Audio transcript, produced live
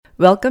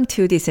Welcome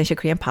to the Essential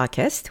Korean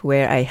podcast,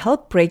 where I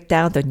help break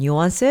down the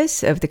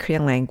nuances of the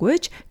Korean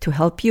language to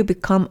help you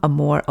become a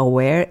more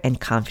aware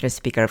and confident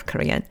speaker of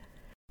Korean.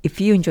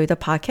 If you enjoy the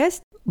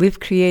podcast, we've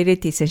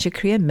created the Essential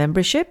Korean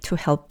membership to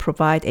help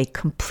provide a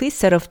complete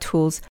set of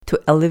tools to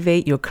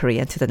elevate your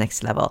Korean to the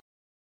next level.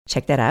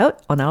 Check that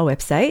out on our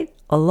website,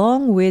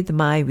 along with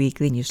my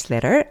weekly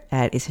newsletter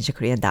at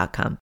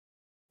essentialkorean.com.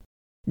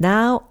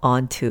 Now,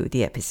 on to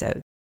the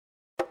episode.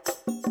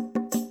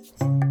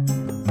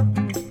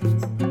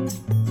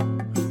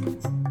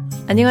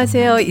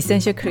 안녕하세요.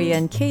 Essential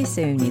Korean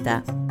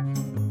K-쌤입니다.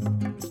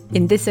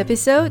 In this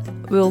episode,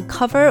 we'll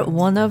cover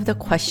one of the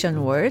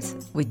question words,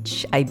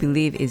 which I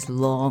believe is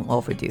long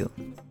overdue.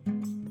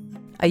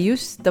 I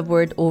use the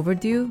word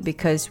overdue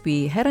because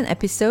we had an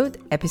episode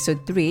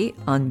 3,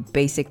 on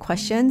basic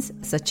questions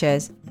such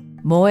as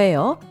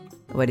뭐예요?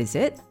 What is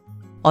it?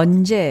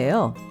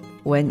 언제예요?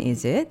 When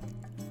is it?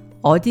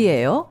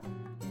 어디예요?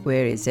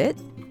 Where is it?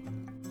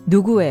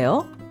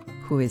 누구예요?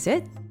 Who is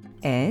it?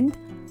 And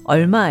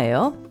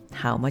얼마예요?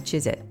 How much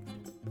is it?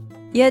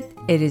 Yet,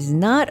 it is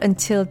not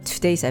until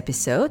today's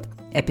episode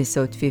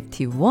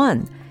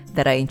 51,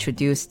 that I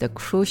introduced the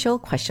crucial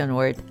question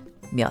word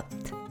몇.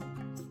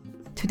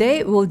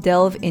 Today, we'll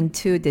delve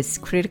into this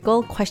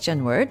critical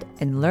question word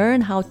and learn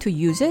how to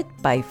use it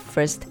by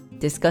first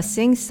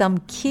discussing some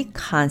key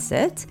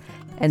concepts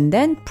and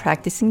then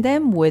practicing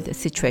them with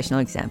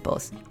situational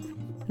examples.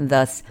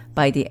 Thus,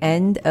 by the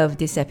end of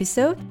this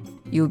episode,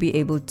 you'll be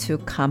able to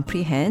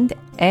comprehend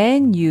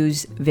and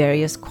use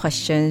various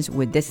questions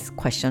with this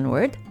question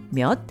word,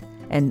 몇,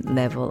 and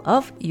level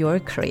of your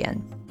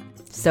Korean.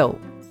 So,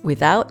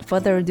 without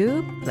further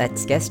ado,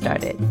 let's get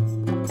started.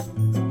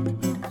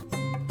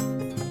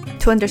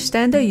 To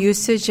understand the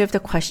usage of the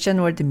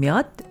question word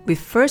몇, we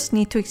first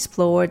need to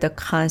explore the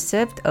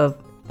concept of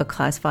a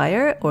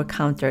classifier or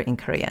counter in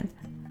Korean.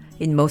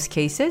 In most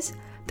cases,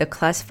 the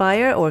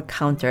classifier or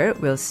counter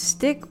will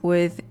stick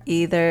with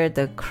either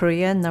the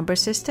Korean number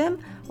system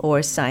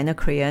or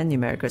Sino-Korean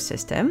numerical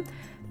system,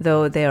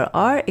 though there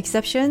are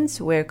exceptions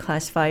where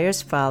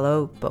classifiers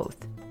follow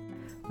both.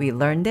 We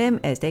learn them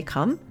as they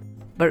come,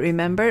 but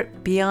remember,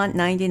 beyond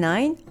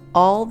 99,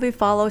 all will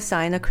follow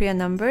Sino-Korean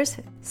numbers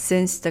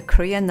since the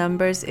Korean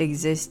numbers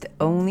exist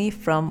only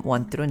from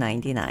 1 through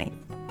 99.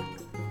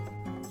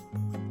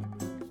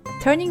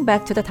 Turning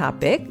back to the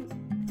topic,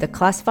 the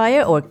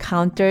classifier or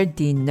counter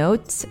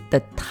denotes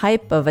the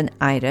type of an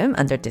item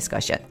under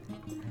discussion.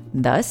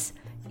 Thus,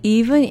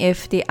 even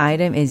if the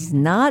item is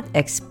not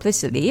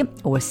explicitly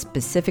or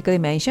specifically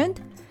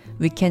mentioned,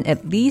 we can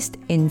at least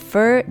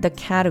infer the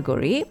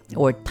category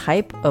or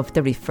type of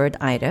the referred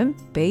item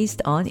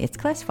based on its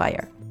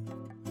classifier.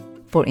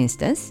 For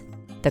instance,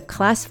 the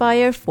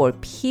classifier for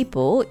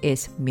people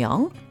is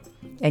명,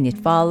 and it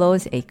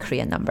follows a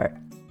Korean number.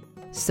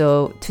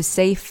 So to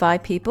say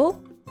 5 people,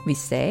 we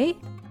say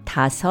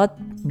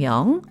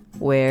 5명,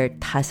 where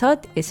 5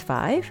 is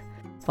 5,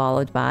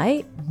 followed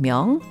by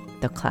명,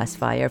 the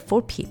classifier for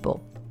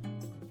people.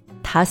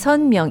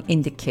 5명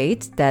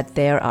indicates that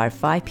there are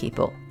 5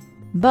 people,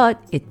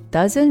 but it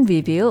doesn't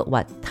reveal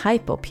what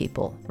type of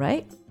people,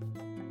 right?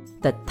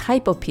 The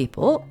type of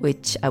people,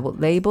 which I would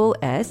label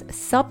as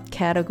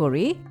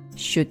subcategory,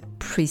 should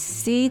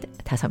precede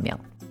 5명.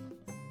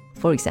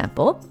 For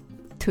example,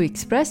 to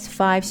express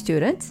 5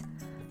 students,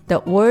 the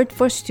word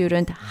for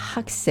student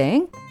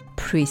학생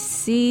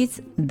precedes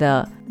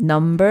the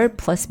number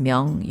plus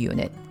명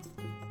unit.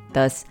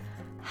 Thus,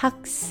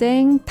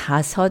 학생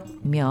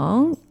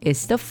 5명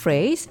is the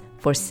phrase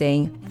for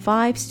saying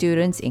 5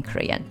 students in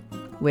Korean,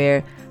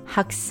 where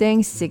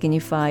학생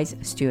signifies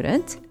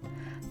student,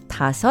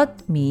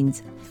 5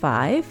 means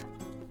 5,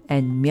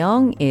 and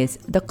명 is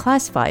the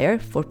classifier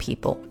for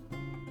people.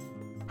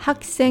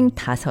 학생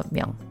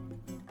 5명,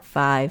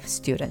 5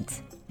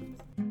 students.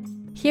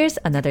 Here's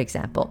another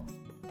example.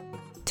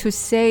 To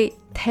say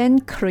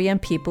 10 Korean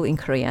people in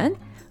Korean,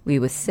 we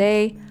would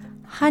say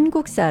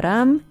한국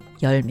사람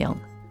 10명,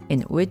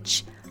 in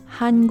which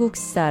한국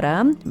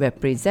사람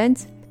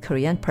represents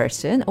Korean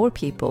person or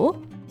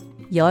people,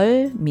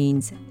 열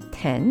means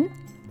 10,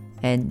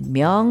 and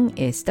명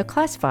is the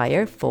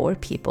classifier for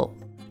people.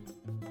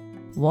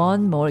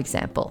 One more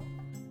example.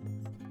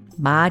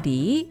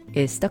 마리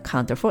is the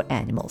counter for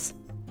animals.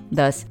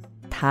 Thus,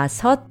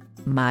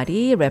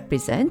 5마리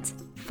represents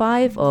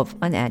 5 of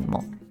an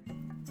animal.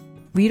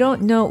 We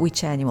don't know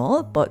which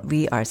animal, but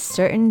we are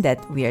certain that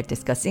we are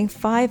discussing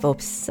 5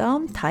 of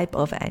some type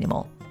of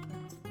animal.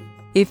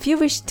 If you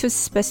wish to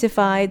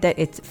specify that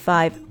it's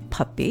 5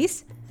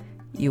 puppies,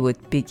 you would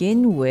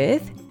begin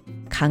with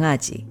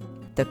강아지,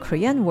 the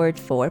Korean word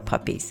for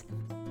puppies,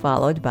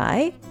 followed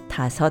by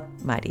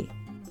 5마리.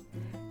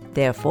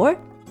 Therefore,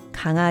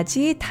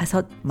 강아지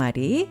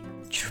 5마리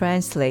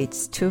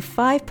translates to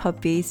 5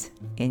 puppies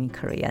in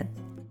Korean.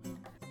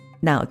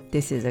 Now,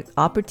 this is an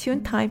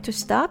opportune time to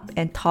stop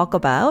and talk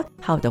about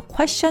how the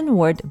question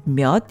word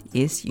몇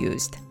is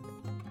used.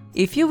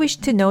 If you wish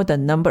to know the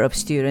number of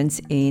students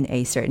in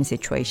a certain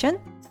situation,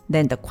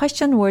 then the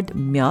question word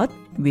몇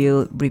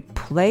will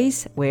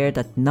replace where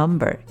the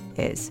number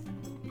is.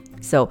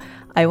 So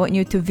I want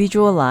you to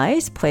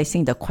visualize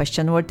placing the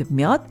question word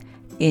몇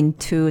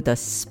into the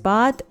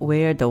spot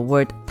where the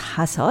word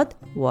다섯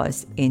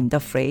was in the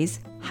phrase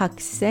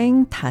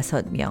학생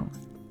 5명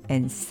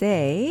and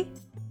say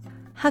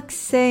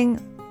학생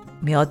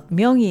몇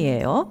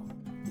명이에요?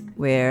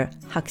 Where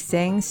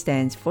학생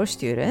stands for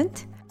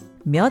student,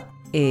 몇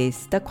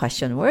is the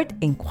question word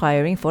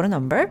inquiring for a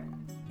number,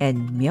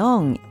 and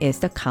명 is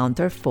the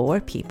counter for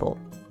people,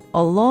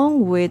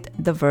 along with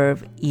the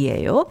verb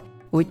이에요,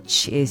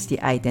 which is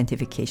the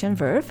identification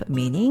verb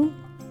meaning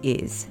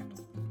is.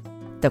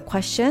 The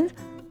question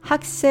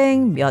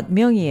학생 몇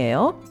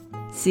명이에요?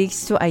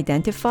 seeks to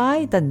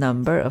identify the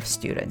number of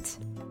students.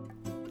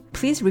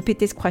 Please repeat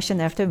this question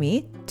after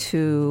me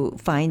to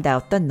find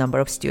out the number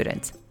of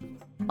students.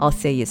 I'll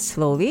say it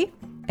slowly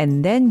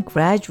and then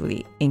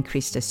gradually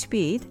increase the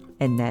speed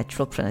and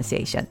natural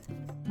pronunciation.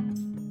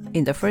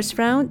 In the first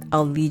round,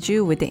 I'll lead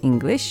you with the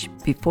English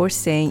before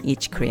saying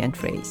each Korean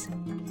phrase.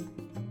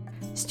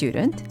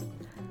 Student,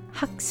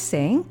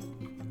 학생,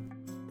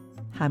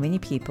 how many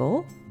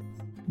people?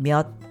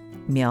 몇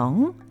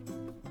명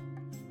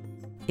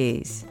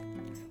is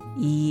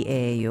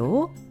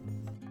이에요.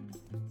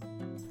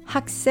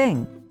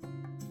 학생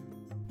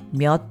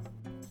몇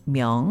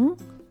명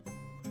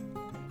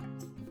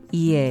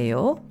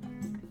이에요.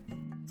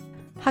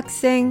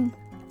 학생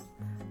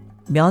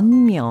몇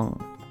명이에요.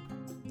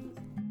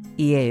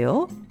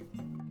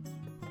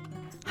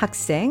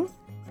 학생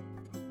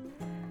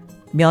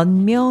몇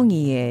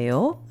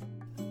명이에요.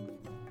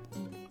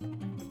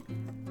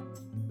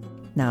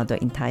 Now the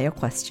entire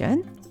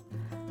question.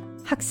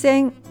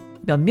 학생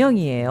몇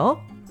명이에요?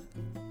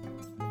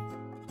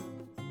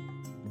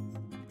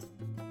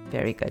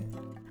 Very good.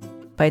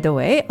 By the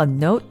way, a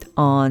note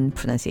on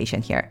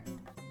pronunciation here.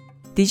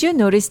 Did you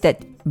notice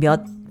that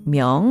몇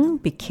명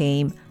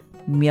became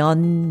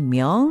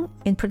명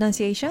in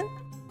pronunciation?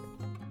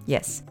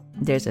 Yes,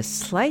 there's a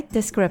slight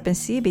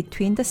discrepancy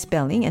between the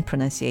spelling and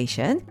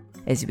pronunciation,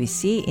 as we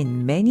see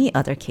in many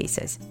other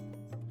cases.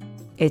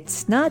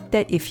 It's not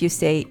that if you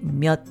say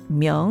몇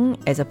명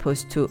as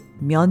opposed to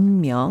몇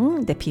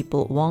명 that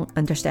people won't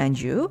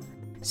understand you,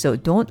 so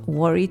don't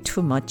worry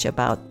too much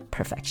about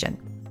perfection.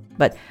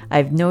 But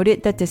I've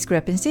noted the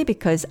discrepancy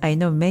because I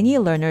know many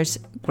learners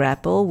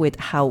grapple with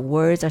how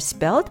words are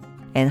spelled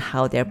and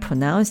how they're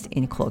pronounced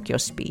in colloquial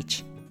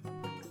speech.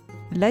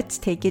 Let's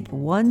take it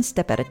one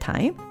step at a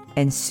time,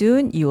 and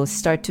soon you will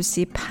start to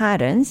see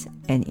patterns,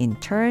 and in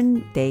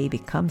turn, they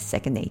become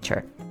second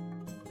nature.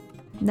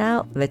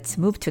 Now, let's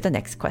move to the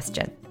next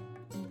question.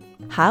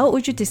 How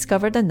would you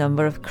discover the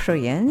number of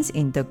Koreans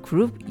in the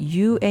group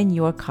you and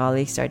your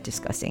colleagues are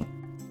discussing?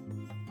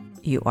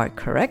 You are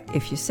correct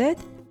if you said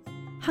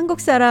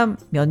한국 사람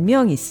몇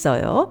명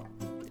있어요?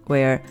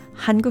 Where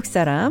한국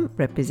사람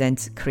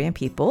represents Korean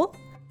people.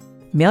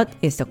 몇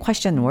is the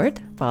question word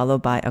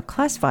followed by a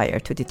classifier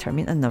to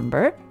determine a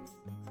number.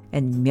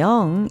 And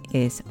명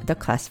is the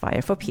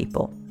classifier for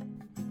people.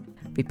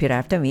 Repeat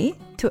after me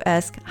to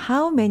ask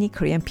how many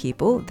Korean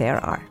people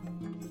there are.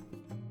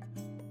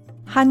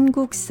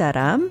 한국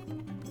사람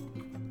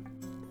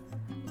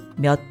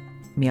몇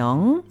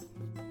명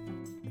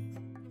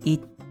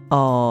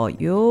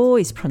있어요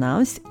is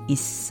pronounced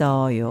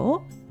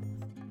있어요.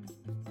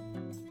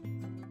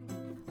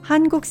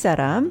 한국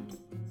사람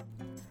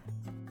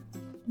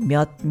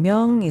몇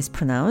명 is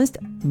pronounced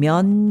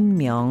몇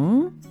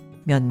명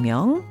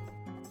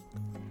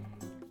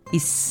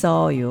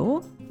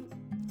있어요.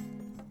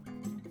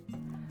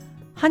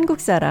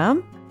 한국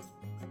사람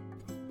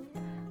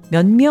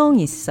몇 명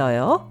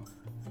있어요?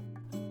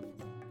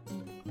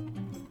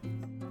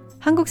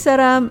 한국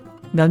사람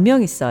몇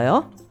명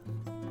있어요?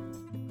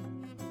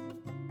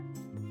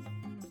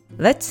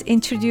 Let's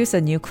introduce a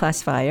new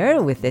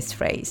classifier with this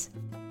phrase.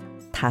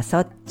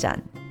 다섯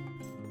잔.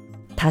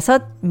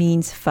 다섯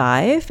means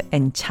 5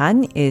 and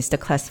잔 is the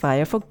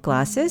classifier for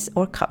glasses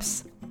or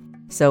cups.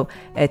 So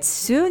as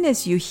soon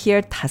as you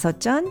hear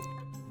다섯 잔,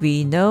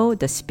 we know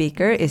the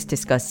speaker is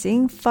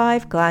discussing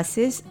 5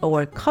 glasses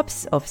or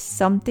cups of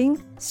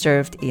something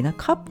served in a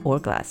cup or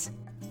glass.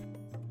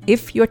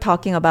 If you're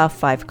talking about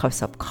 5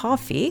 cups of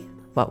coffee,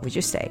 what would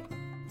you say?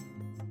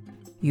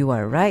 You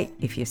are right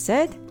if you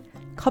said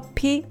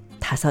커피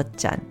다섯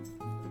잔.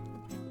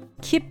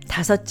 Keep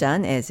다섯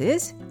잔 as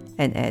is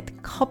and add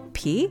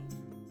커피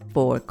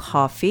for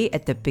coffee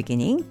at the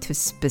beginning to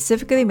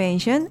specifically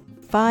mention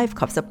 5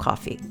 cups of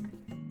coffee.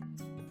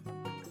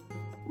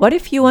 What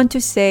if you want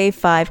to say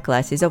 5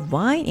 glasses of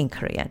wine in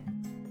Korean?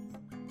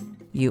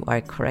 You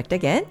are correct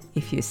again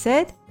if you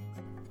said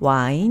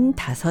와인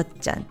다섯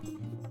잔.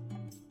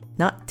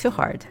 Not too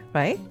hard,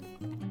 right?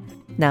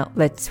 Now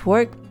let's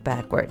work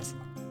backwards.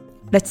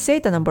 Let's say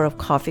the number of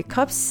coffee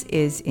cups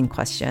is in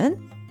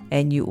question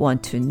and you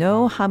want to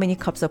know how many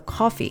cups of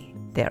coffee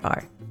there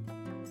are.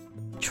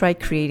 Try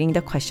creating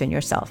the question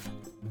yourself.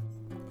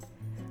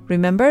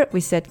 Remember, we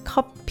said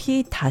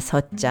커피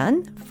다섯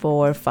잔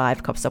for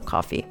 5 cups of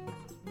coffee.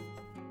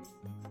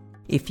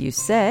 If you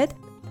said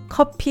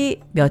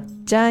커피 몇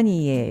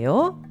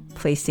잔이에요,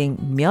 placing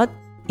몇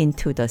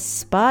into the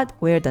spot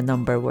where the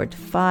number word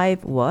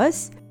 5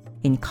 was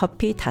in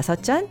커피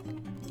 5잔,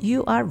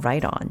 you are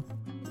right on.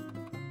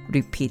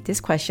 Repeat this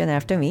question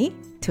after me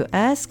to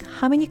ask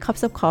how many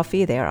cups of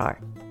coffee there are.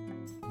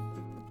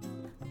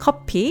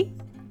 커피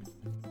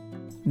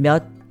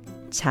몇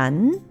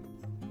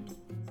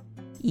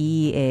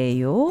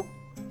잔이에요?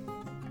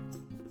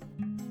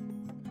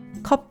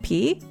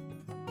 커피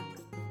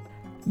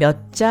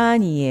몇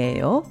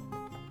잔이에요?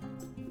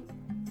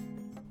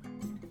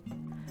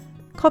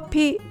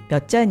 커피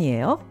몇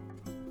잔이에요?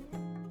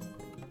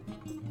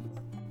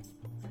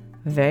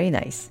 Very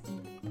nice.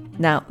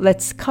 Now,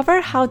 let's cover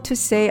how to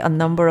say a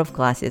number of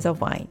glasses of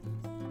wine.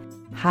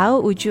 How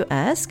would you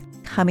ask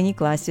how many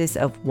glasses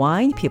of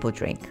wine people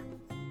drink?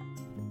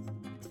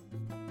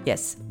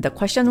 Yes, the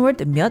question word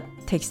몇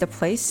takes the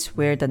place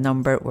where the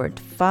number word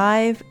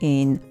 5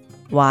 in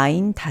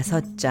와인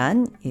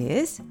 5잔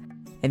is,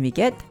 and we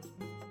get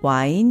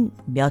와인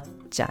몇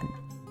잔.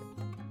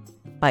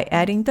 By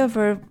adding the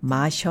verb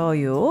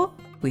마셔요,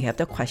 we have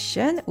the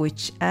question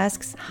which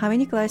asks how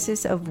many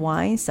glasses of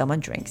wine someone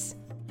drinks.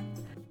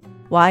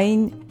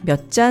 와인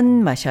몇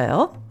잔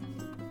마셔요?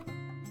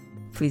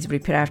 Please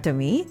repeat after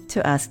me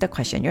to ask the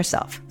question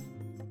yourself.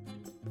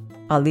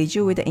 I'll lead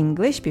you with the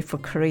English before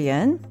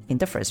Korean in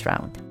the first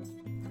round.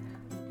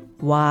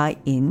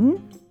 와인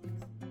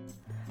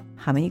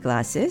how many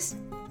glasses?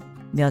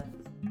 몇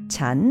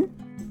잔?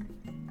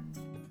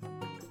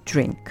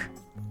 drink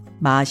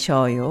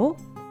마셔요.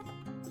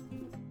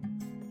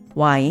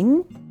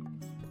 와인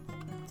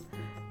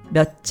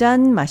몇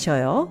잔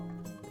마셔요?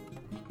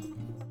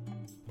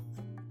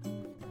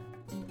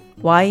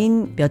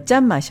 와인 몇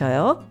잔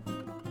마셔요?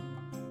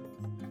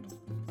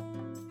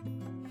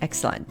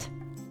 Excellent.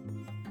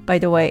 By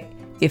the way,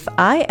 if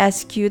I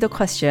ask you the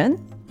question,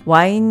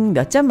 와인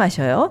몇 잔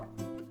마셔요?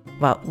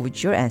 What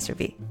would your answer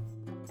be?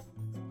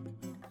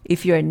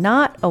 If you're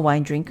not a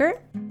wine drinker,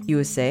 you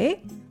would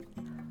say,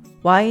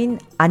 와인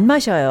안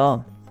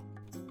마셔요.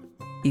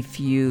 If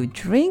you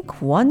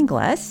drink one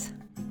glass,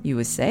 you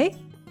would say,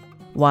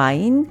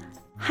 와인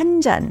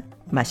한 잔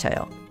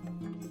마셔요.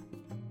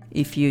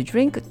 If you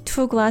drink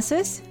 2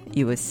 glasses,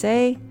 you would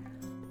say,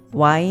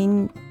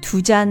 와인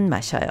 2잔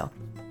마셔요.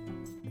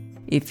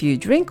 If you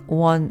drink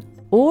 1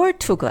 or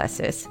 2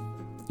 glasses,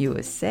 you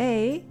would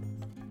say,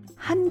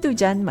 한두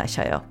잔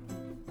마셔요.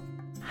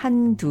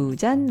 한두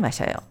잔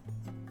마셔요.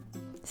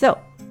 So,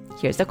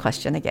 here's the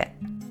question again.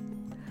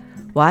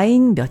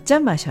 와인 몇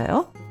잔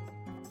마셔요?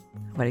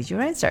 What is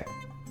your answer?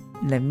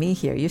 Let me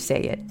hear you say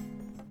it.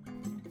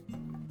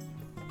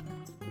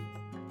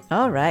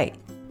 Alright,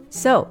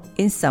 so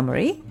in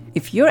summary,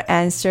 if your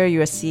answer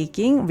you're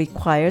seeking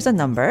requires a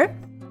number,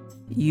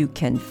 you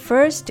can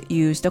first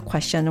use the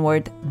question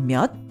word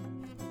몇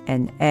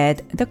and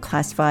add the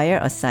classifier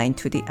assigned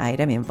to the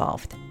item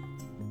involved.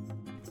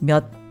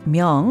 몇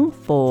명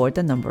for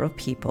the number of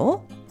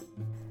people,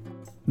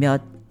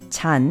 몇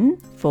잔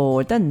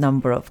for the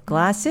number of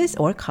glasses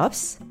or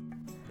cups,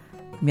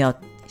 몇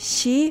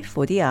시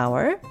for the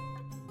hour,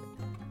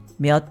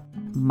 몇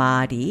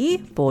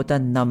마리 for the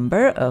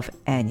number of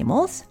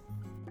animals,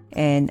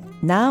 and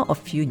now a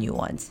few new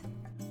ones.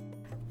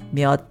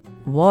 몇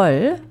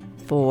월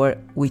for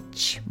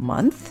which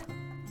month,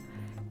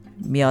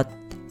 몇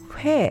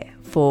회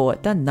for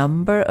the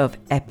number of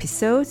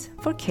episodes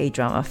for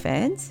K-drama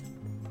fans,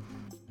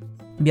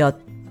 몇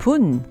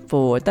분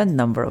for the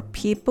number of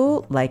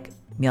people like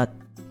몇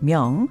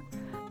명,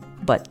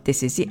 but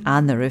this is the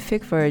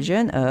honorific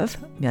version of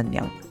몇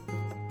명.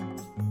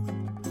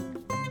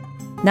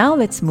 Now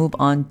let's move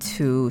on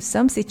to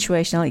some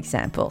situational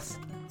examples.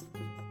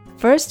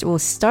 First, we'll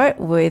start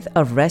with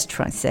a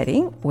restaurant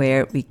setting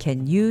where we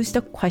can use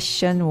the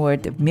question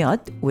word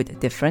몇 with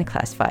different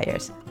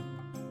classifiers.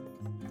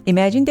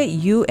 Imagine that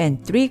you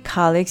and 3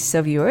 colleagues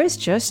of yours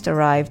just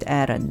arrived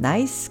at a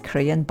nice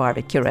Korean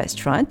barbecue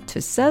restaurant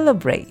to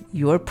celebrate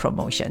your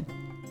promotion.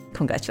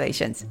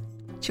 Congratulations!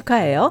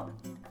 축하해요!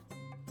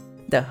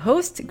 The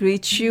host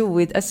greets you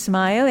with a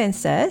smile and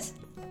says,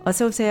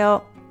 어서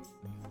오세요.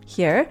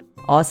 Here,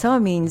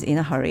 어서 means in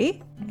a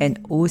hurry,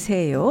 and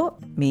오세요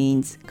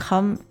means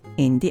come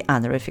in the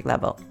honorific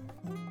level.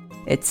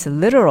 Its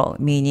literal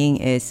meaning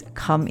is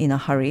come in a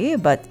hurry,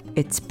 but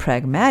its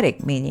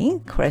pragmatic meaning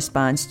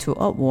corresponds to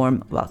a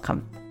warm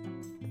welcome.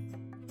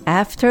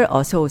 After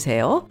어서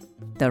오세요,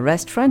 the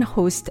restaurant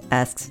host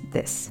asks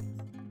this.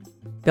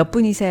 몇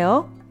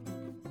분이세요?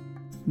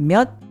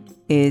 몇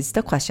is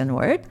the question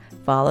word,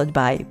 followed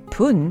by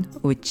분,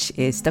 which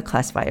is the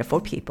classifier for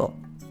people.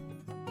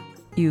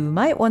 You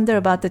might wonder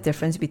about the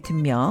difference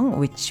between 명,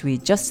 which we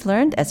just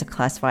learned as a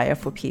classifier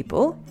for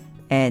people,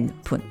 and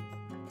분.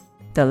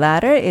 The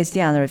latter is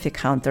the honorific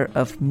counter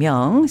of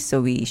명,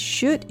 so we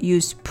should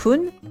use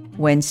분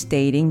when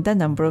stating the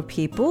number of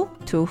people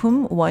to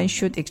whom one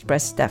should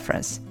express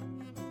deference.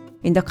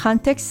 In the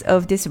context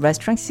of this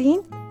restaurant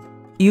scene,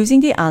 using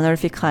the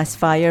honorific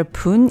classifier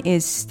분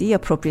is the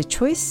appropriate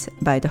choice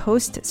by the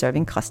host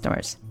serving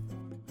customers.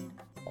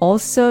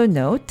 Also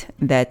note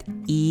that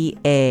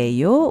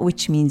이에요,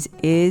 which means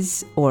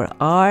is or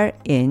are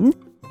in,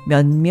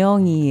 몇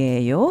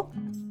명이에요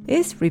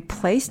is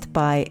replaced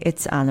by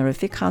its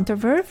honorific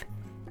counterverb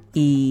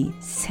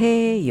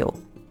이세요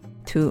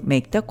to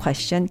make the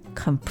question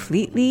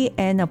completely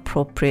and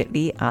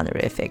appropriately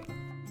honorific.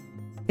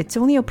 It's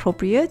only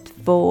appropriate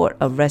for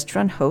a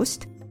restaurant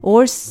host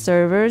or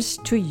servers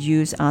to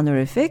use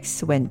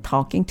honorifics when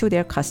talking to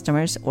their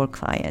customers or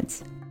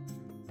clients.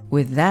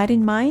 With that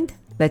in mind,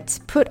 let's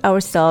put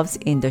ourselves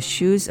in the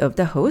shoes of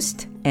the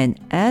host and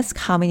ask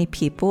how many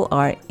people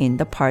are in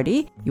the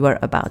party you are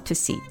about to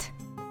seat.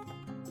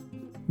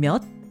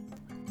 몇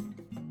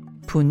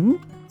분이세요?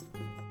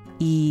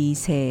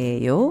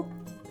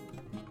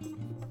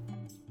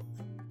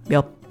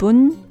 몇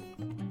분이세요?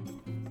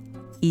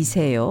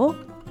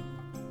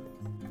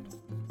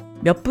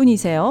 몇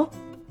분이세요?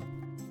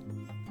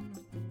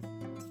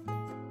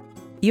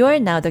 You are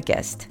now the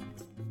guest.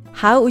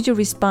 How would you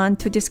respond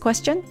to this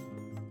question?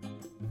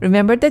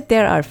 Remember that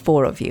there are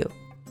 4 of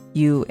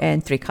you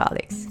and 3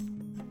 colleagues.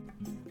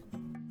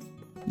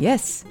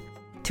 Yes,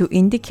 to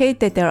indicate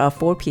that there are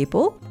 4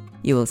 people,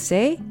 you will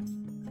say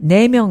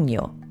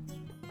 4명요.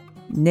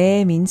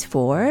 네 means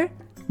 4,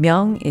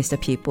 명 is the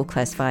people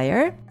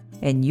classifier,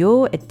 and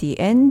요 at the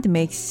end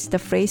makes the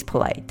phrase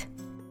polite.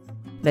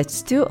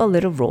 Let's do a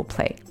little role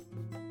play.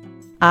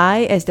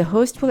 I, as the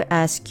host, will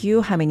ask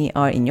you how many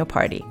are in your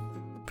party.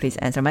 Please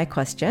answer my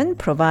question,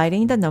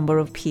 providing the number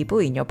of people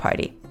in your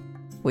party,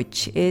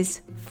 which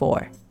is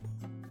 4.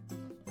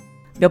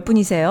 몇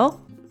분이세요?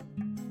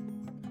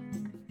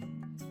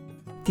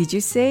 Did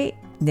you say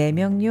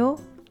 4명요?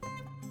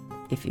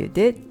 If you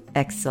did,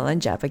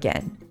 excellent job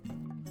again.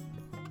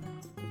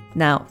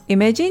 Now,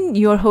 imagine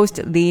your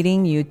host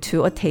leading you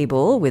to a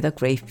table with a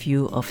great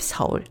view of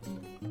Seoul.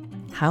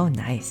 How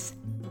nice.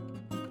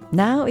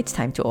 Now it's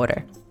time to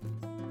order.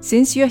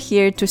 Since you're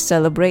here to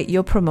celebrate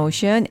your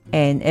promotion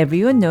and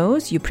everyone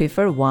knows you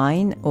prefer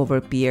wine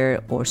over beer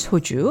or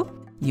soju,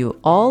 you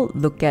all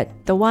look at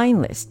the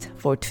wine list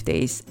for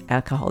today's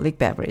alcoholic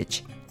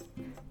beverage.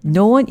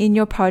 No one in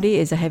your party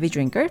is a heavy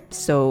drinker,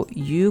 so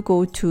you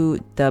go to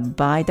the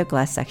buy the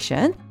glass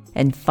section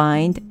and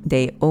find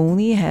they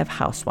only have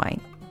house wine.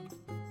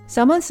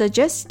 Someone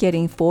suggests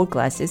getting 4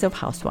 glasses of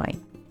house wine.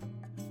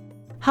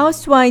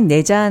 House wine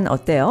 4잔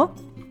어때요?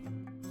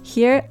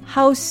 Here,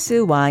 house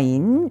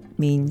wine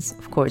means,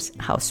 of course,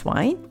 house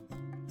wine.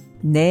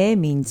 네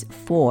means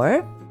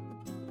 4.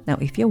 Now,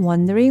 if you're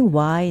wondering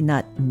why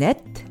not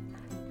net,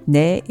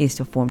 네 is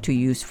the form to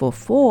use for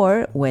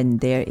 4 when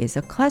there is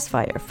a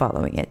classifier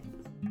following it.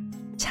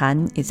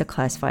 잔 is a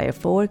classifier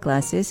for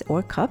glasses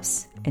or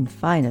cups. And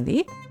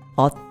finally,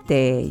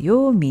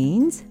 어때요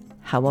means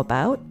how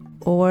about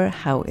or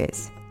how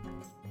is.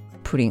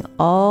 Putting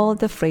all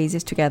the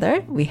phrases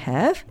together, we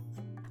have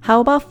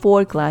how about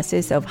 4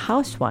 glasses of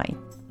house wine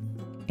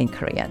in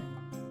Korean?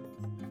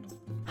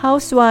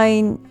 House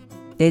wine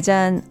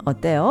 4잔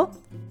어때요?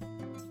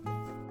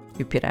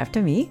 Repeat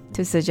after me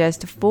to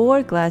suggest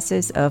 4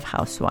 glasses of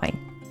house wine.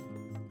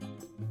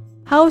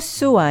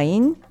 하우스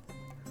와인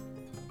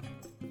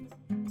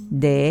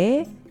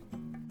 4잔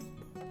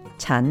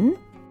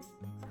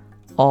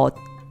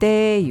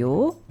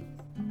어때요?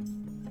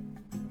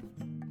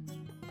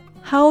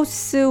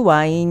 하우스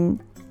와인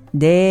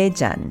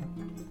 4잔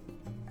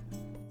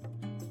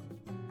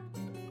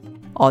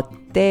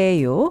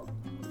어때요?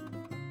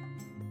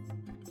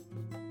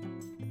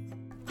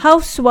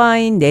 하우스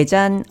와인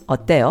 4잔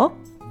어때요?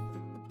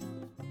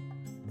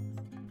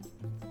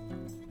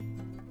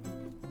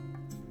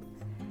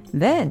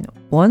 Then,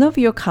 one of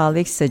your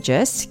colleagues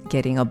suggests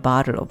getting a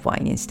bottle of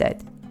wine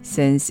instead,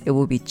 since it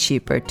will be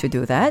cheaper to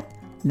do that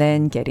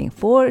than getting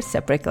 4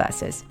 separate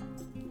glasses.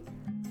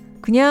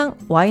 그냥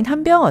와인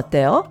한 병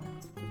어때요?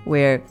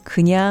 Where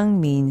그냥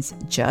means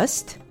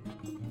just,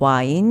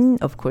 와인,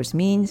 of course,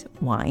 means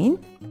wine.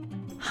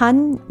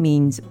 한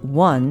means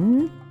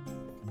one.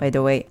 By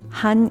the way,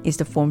 한 is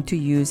the form to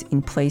use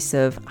in place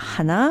of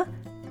하나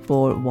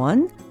for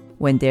one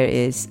when there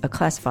is a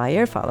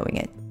classifier following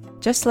it.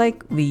 Just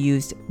like we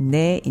used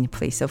네 in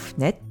place of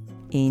넷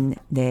in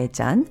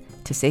 4잔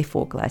to say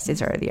 4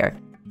 glasses earlier,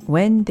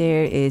 when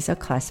there is a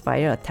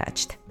classifier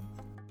attached.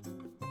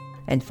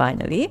 And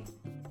finally,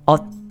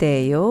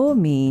 어때요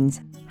means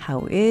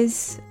how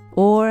is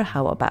or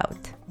how about.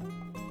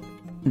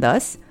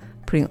 Thus,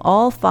 putting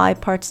all 5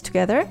 parts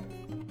together,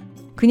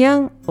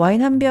 그냥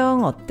와인 한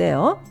병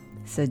어때요?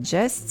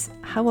 Suggests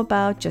how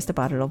about just a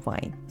bottle of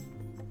wine.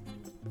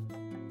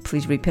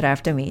 Please repeat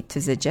after me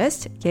to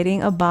suggest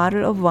getting a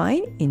bottle of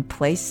wine in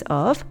place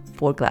of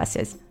 4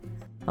 glasses.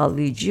 I'll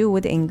lead you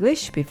with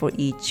English before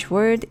each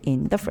word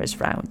in the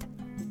first round.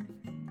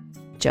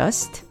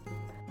 Just,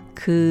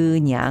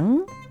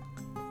 그냥,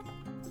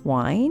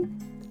 wine,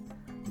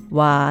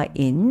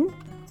 와인,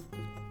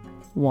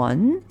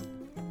 one,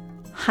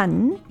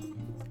 한,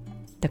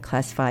 the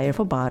classifier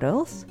for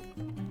bottles,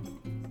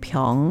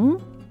 병,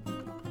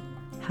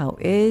 how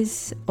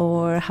is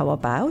or how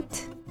about,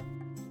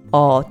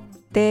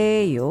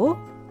 어때요,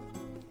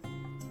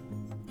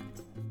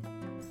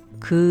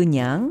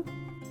 그냥,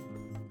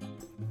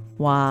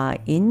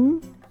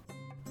 와인,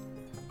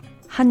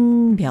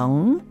 한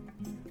병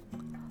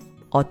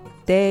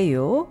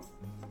어때요?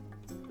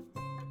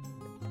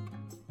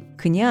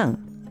 그냥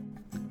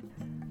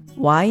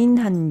와인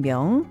한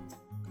병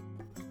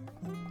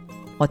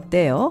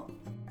어때요?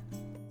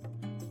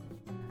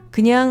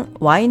 그냥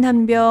와인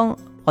한 병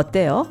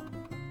어때요?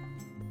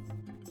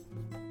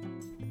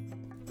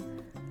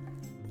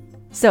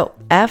 So,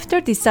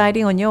 after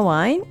deciding on your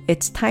wine,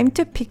 it's time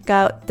to pick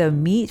out the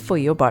meat for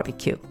your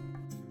barbecue.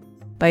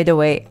 By the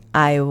way,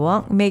 I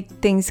won't make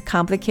things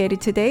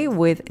complicated today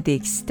with the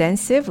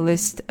extensive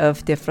list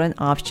of different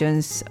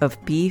options of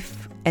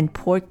beef and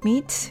pork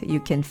meat you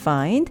can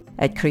find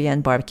at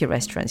Korean barbecue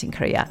restaurants in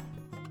Korea.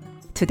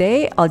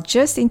 Today, I'll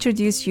just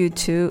introduce you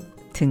to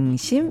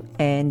등심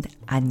and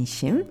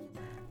안심,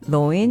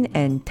 loin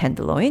and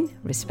tenderloin,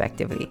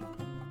 respectively.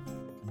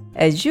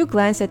 As you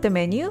glance at the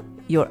menu,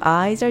 your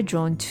eyes are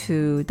drawn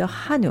to the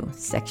한우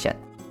section.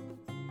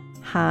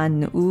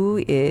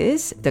 한우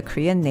is the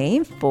Korean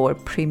name for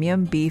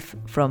premium beef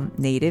from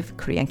native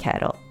Korean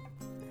cattle.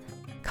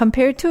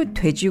 Compared to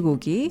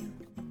돼지고기,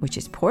 which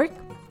is pork,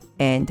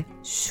 and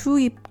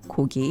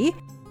수입고기,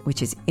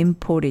 which is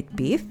imported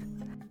beef,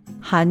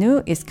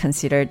 한우 is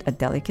considered a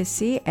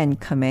delicacy and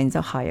commands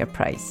a higher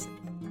price.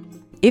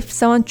 If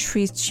someone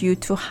treats you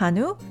to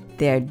한우,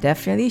 they are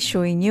definitely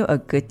showing you a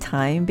good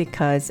time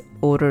because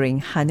ordering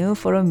한우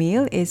for a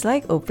meal is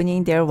like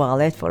opening their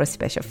wallet for a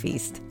special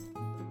feast.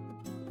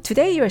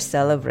 Today you're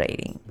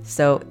celebrating,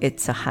 so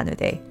it's a 한우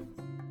day.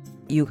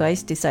 You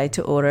guys decide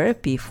to order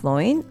beef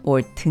loin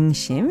or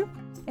등심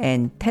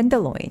and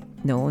tenderloin,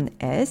 known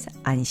as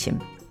안심.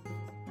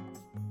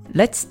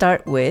 Let's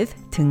start with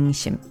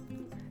등심.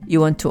 You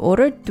want to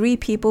order 3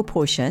 people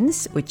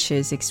portions, which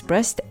is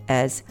expressed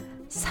as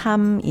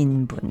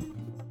 3인분.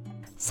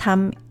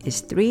 3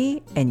 is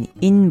 3 and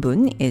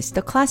인분 is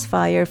the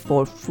classifier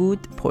for food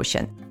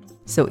portion.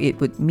 So it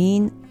would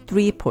mean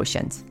 3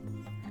 portions.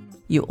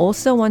 You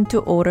also want to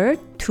order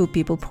 2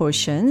 people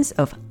portions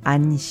of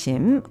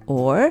안심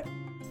or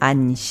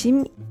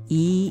안심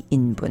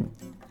 2인분.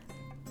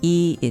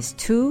 2 is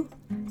 2,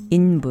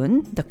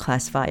 인분, the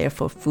classifier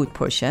for food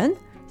portion.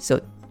 So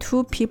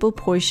 2 people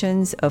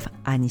portions of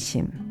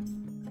안심.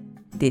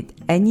 Did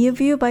any of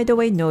you, by the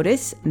way,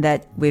 notice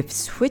that we've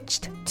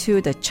switched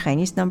to the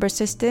Chinese number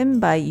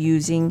system by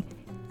using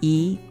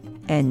 2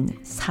 and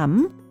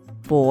 3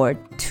 for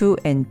 2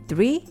 and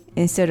 3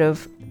 instead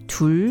of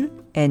둘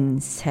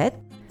and 셋,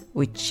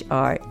 which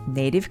are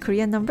native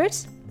Korean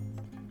numbers?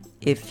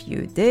 If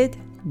you did,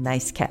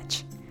 nice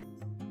catch.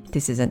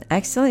 This is an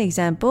excellent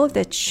example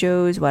that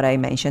shows what I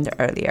mentioned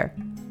earlier.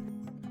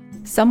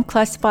 Some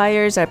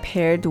classifiers are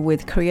paired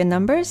with Korean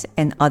numbers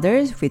and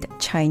others with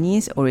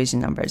Chinese origin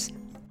numbers.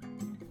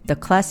 The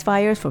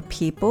classifiers for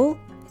people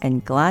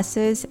and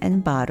glasses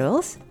and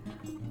bottles,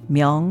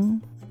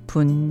 명,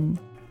 분,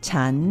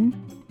 잔,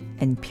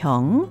 and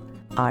병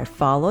are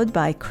followed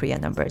by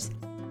Korean numbers,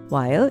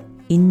 while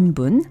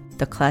인분,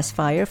 the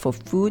classifier for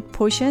food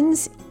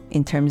portions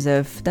in terms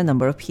of the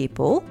number of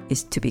people,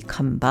 is to be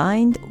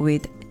combined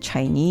with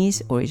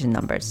Chinese origin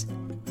numbers.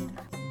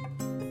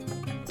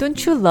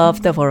 Don't you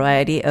love the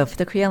variety of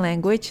the Korean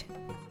language?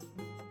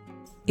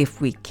 If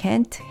we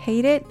can't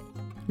hate it,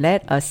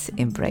 let us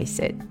embrace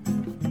it.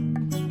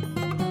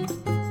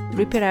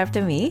 Repeat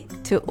after me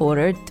to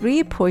order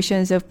 3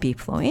 portions of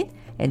beef loin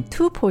and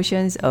 2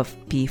 portions of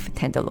beef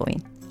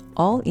tenderloin,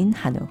 all in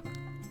한우.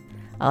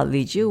 I'll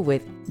lead you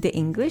with the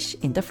English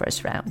in the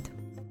first round.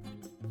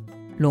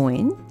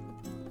 loin,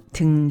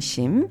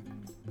 등심,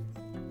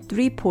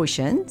 3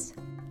 portions,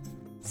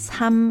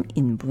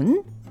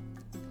 3인분,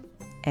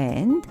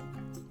 and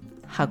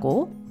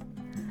하고,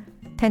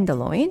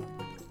 tenderloin,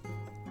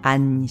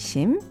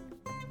 안심,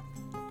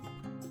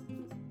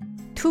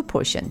 2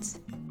 portions,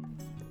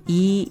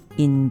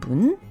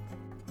 2인분,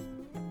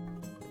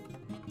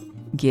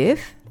 give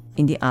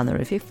in the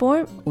honorific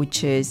form,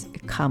 which is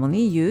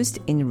commonly used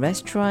in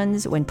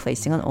restaurants when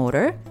placing an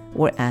order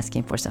or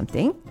asking for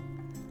something.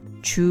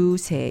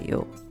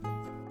 주세요.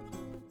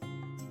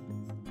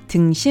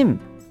 등심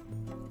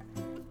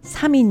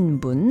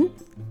 3인분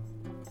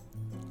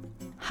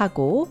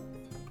하고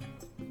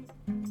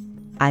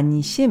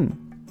안심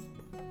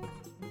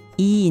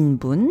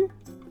 2인분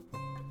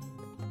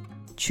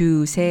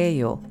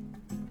주세요.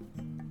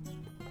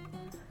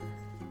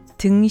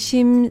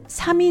 등심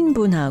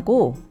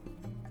 3인분하고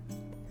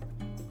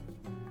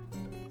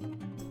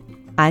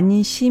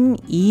안심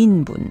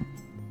 2인분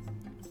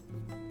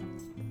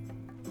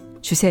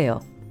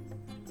주세요.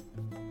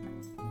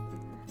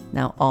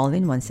 Now all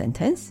in one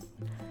sentence.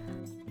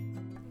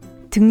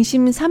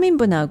 등심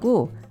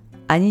 3인분하고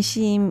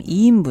안심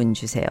 2인분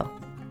주세요.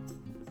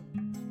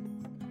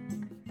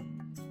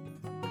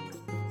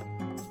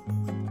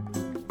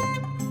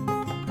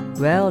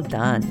 Well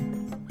done.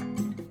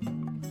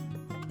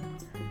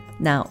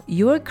 Now,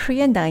 your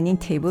Korean dining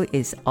table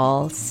is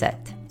all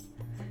set.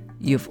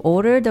 You've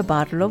ordered a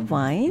bottle of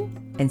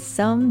wine and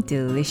some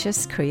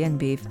delicious Korean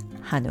beef,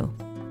 한우.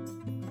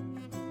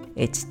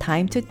 It's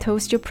time to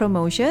toast your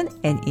promotion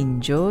and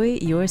enjoy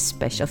your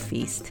special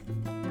feast.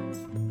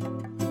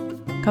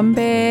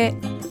 건배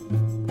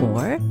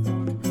or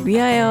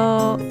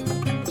위하여.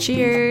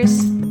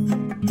 Cheers.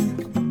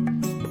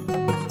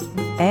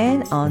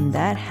 And on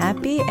that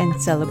happy and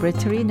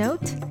celebratory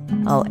note,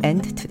 I'll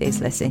end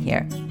today's lesson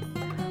here.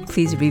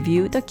 Please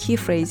review the key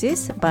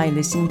phrases by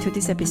listening to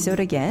this episode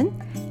again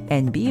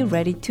and be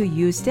ready to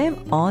use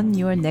them on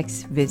your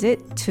next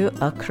visit to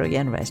a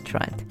Korean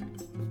restaurant.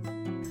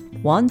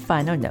 One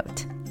final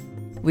note.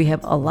 We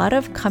have a lot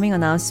of coming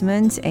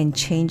announcements and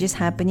changes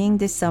happening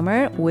this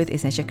summer with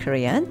Essential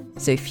Korean.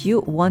 So if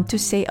you want to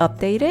stay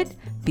updated,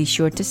 be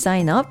sure to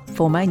sign up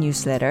for my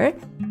newsletter,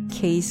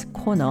 K's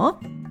Corner,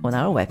 on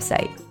our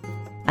website.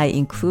 I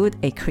include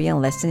a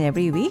Korean lesson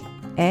every week,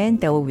 and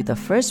that will be the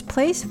first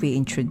place we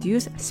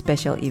introduce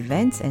special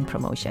events and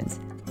promotions.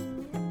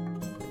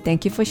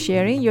 Thank you for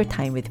sharing your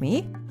time with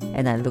me,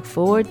 and I look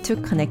forward to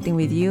connecting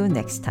with you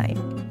next time.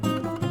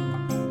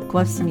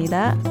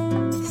 고맙습니다.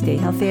 Stay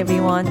healthy,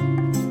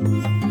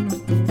 everyone.